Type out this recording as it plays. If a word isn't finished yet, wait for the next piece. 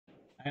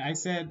I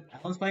said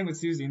I was playing with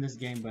Susie in this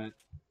game, but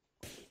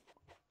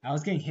I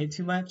was getting hit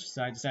too much,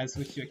 so I decided to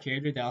switch to a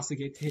character that also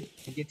gets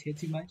hit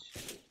too much.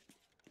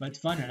 But it's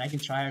fun, and I can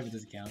try it with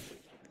this account.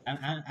 I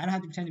don't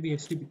have to pretend to be a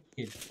stupid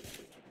kid.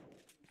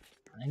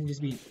 I can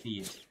just be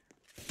thieves.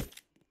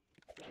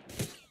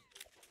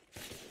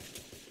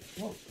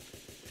 Whoa.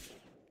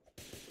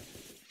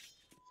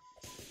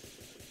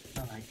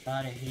 Oh my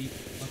god, I hate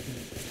fucking...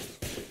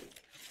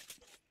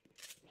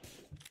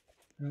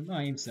 I don't know,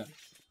 I aim suck.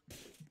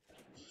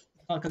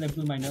 Oh, because I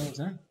blew my nose,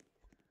 huh?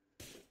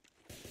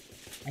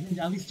 I can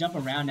at least jump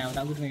around now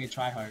without looking like a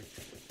tryhard.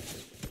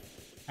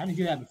 I didn't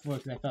do that before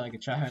because I felt like a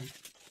tryhard.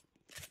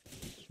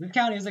 This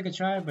count is like a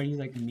tryhard, but he's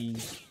like mean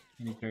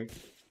and a jerk.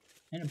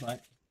 And a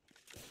butt.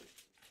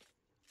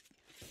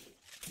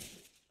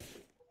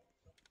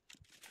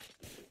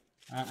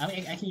 I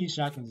mean, I can use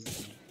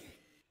shotguns.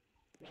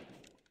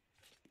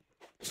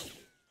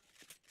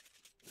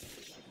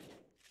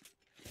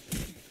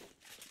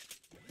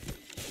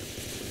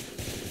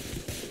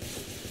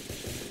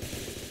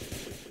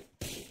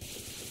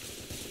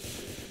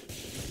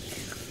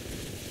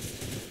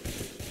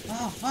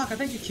 Oh fuck, I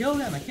think you killed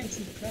him. I can't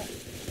see the crap.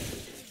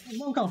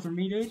 Don't come for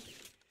me, dude.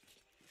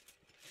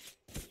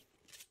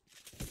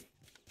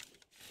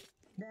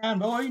 Down,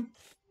 boy.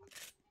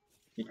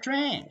 You're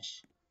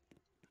trash.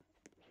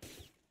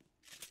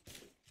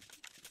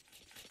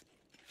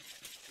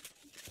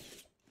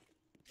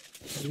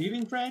 You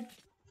leaving, Fred?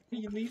 Are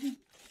you leaving?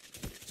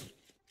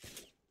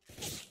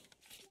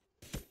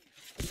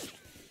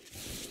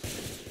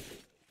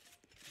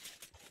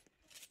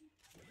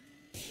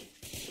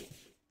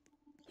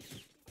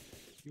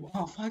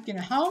 Oh fucking!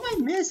 How am I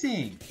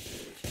missing?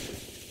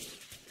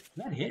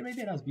 That hit right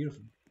there. That was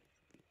beautiful.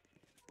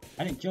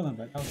 I didn't kill him,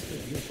 but that was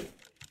still beautiful.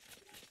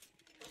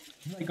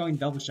 I'm like going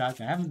double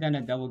shotgun. I haven't done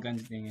that double gun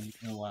thing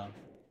in a while.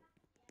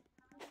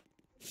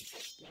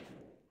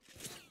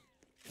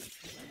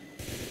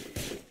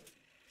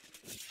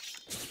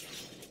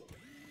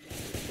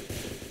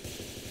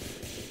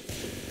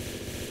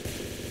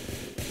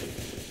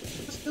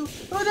 Who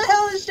the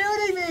hell is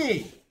shooting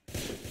me?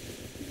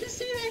 You just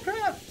see that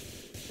crap?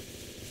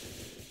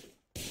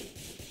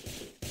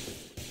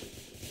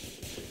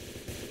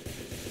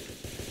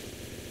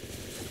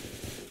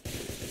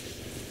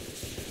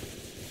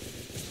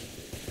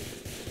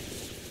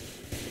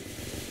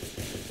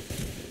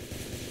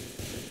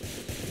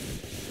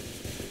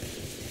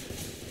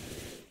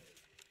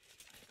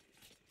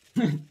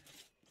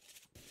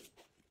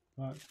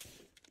 Fuck.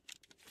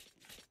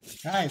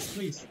 Guys,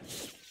 please.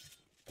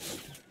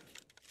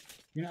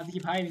 You don't have to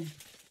keep hiding.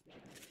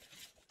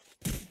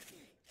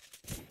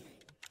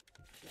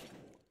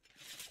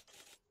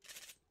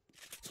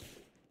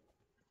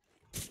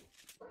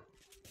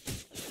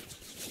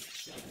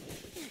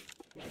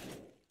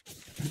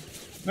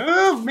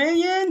 Move,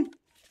 minion!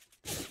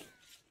 This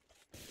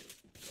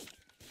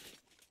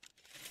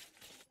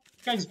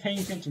guy's just paying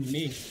attention to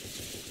me.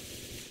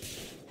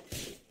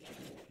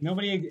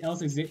 Nobody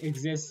else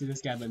exists to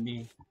this guy but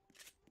me.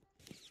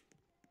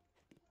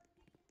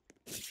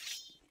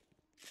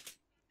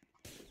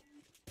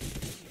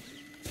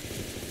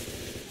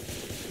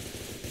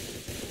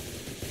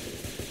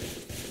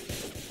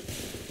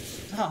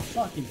 Oh,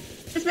 fucking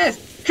Christmas!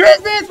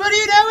 Christmas! What are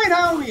you doing,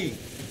 homie?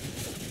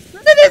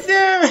 Look at this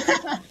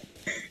dude!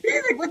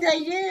 He's like, what did I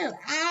do?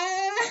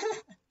 Ah!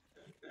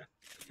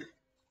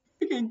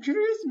 Fucking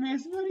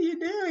Christmas! What are you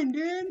doing,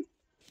 dude?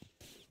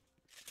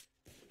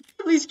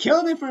 At least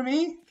killed him for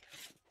me.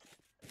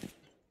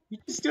 You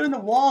just stood in the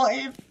wall,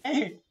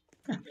 hey.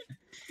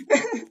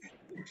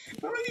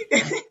 What was he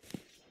doing?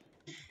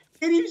 He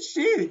didn't even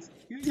shoot.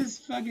 He was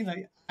just fucking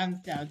like,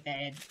 I'm so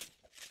dead.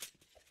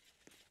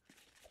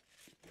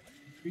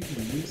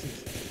 Freaking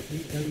useless.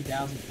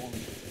 30,000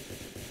 points.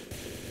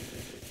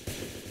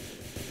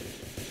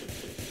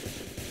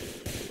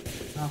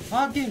 A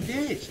fucking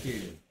bitch,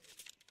 dude.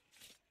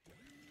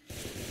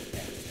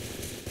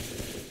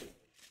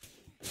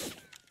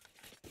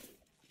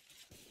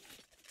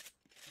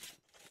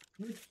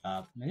 Good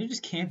job. Man, they're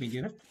just camping,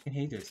 dude. I fucking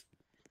hate this.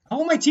 I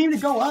want my team to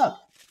go up.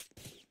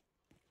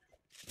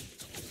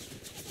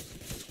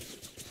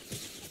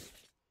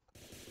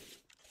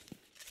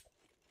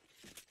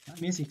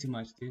 Not missing too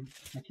much, dude.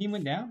 My team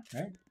went down,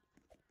 right?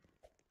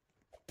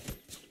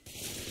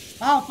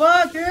 Oh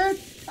fuck, dude!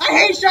 I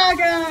hate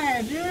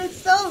shotgun, dude. It's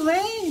so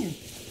lame.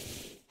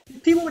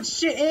 People with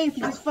shit aim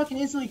can just fucking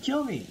instantly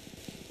kill me.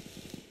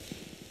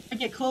 I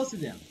get close to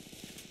them.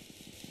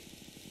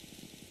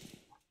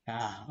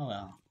 Ah, oh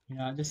well. You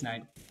know, just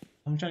snipe.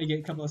 I'm trying to get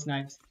a couple of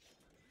snipes.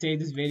 Save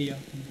this video.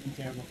 I'm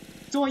terrible.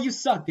 So you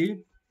suck,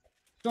 dude.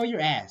 Throw your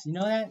ass. You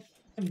know that? You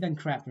haven't done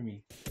crap for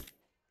me.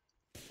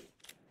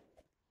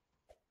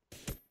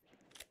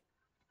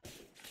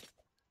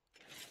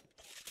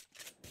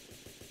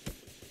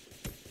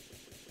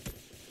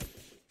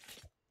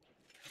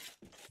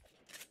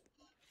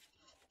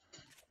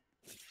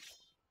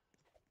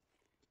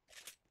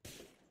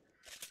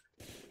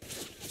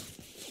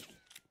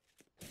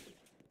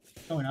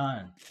 What's going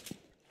on?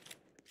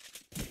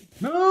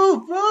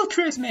 Move! Move,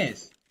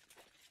 Christmas!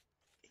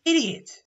 Idiot!